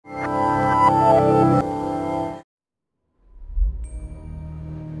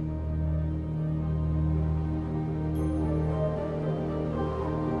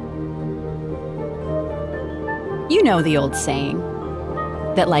You know the old saying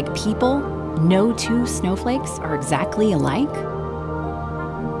that, like people, no two snowflakes are exactly alike?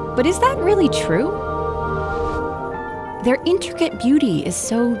 But is that really true? Their intricate beauty is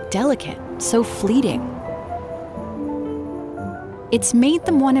so delicate, so fleeting. It's made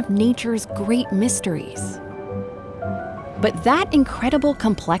them one of nature's great mysteries. But that incredible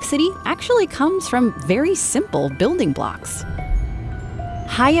complexity actually comes from very simple building blocks.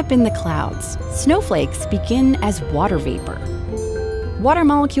 High up in the clouds, snowflakes begin as water vapor. Water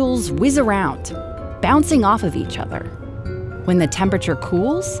molecules whiz around, bouncing off of each other. When the temperature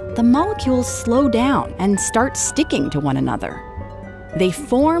cools, the molecules slow down and start sticking to one another. They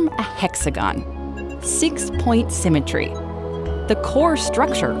form a hexagon, 6-point symmetry, the core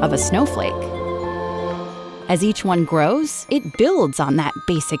structure of a snowflake. As each one grows, it builds on that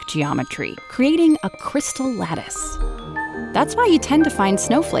basic geometry, creating a crystal lattice. That's why you tend to find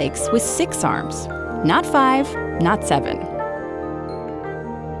snowflakes with 6 arms, not 5, not 7.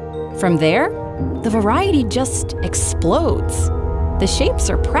 From there, the variety just explodes. The shapes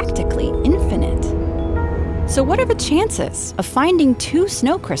are practically infinite. So what are the chances of finding 2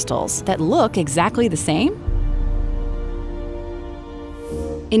 snow crystals that look exactly the same?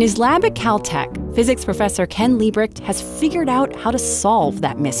 In his lab at Caltech, physics professor Ken Libbrecht has figured out how to solve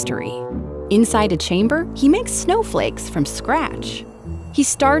that mystery. Inside a chamber, he makes snowflakes from scratch. He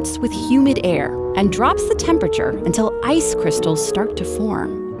starts with humid air and drops the temperature until ice crystals start to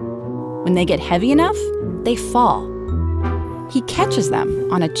form. When they get heavy enough, they fall. He catches them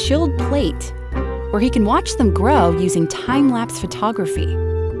on a chilled plate, where he can watch them grow using time-lapse photography.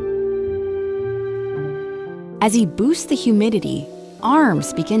 As he boosts the humidity,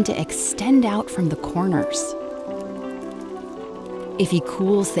 arms begin to extend out from the corners. If he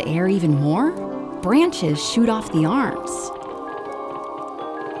cools the air even more, branches shoot off the arms.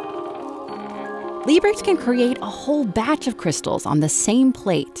 Libbrecht can create a whole batch of crystals on the same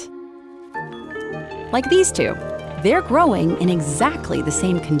plate. Like these 2, they're growing in exactly the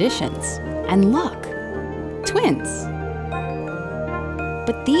same conditions. And look, twins.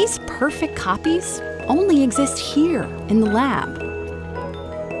 But these perfect copies only exist here in the lab.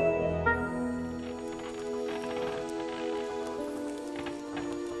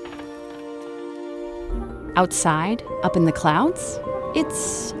 Outside, up in the clouds,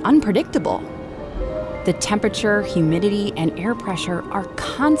 it's unpredictable. The temperature, humidity, and air pressure are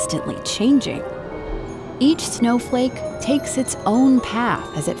constantly changing. Each snowflake takes its own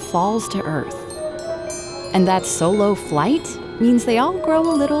path as it falls to Earth. And that solo flight means they all grow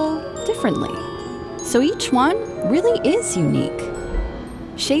a little differently. So each one really is unique,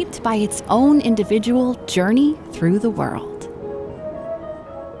 shaped by its own individual journey through the world.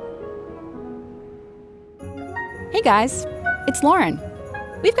 Hey guys, it's Lauren.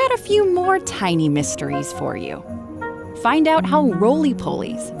 We've got a few more tiny mysteries for you. Find out how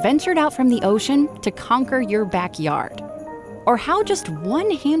roly-polies ventured out from the ocean to conquer your backyard, or how just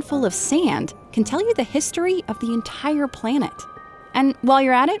one handful of sand can tell you the history of the entire planet. And while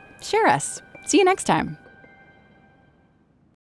you're at it, share us. See you next time.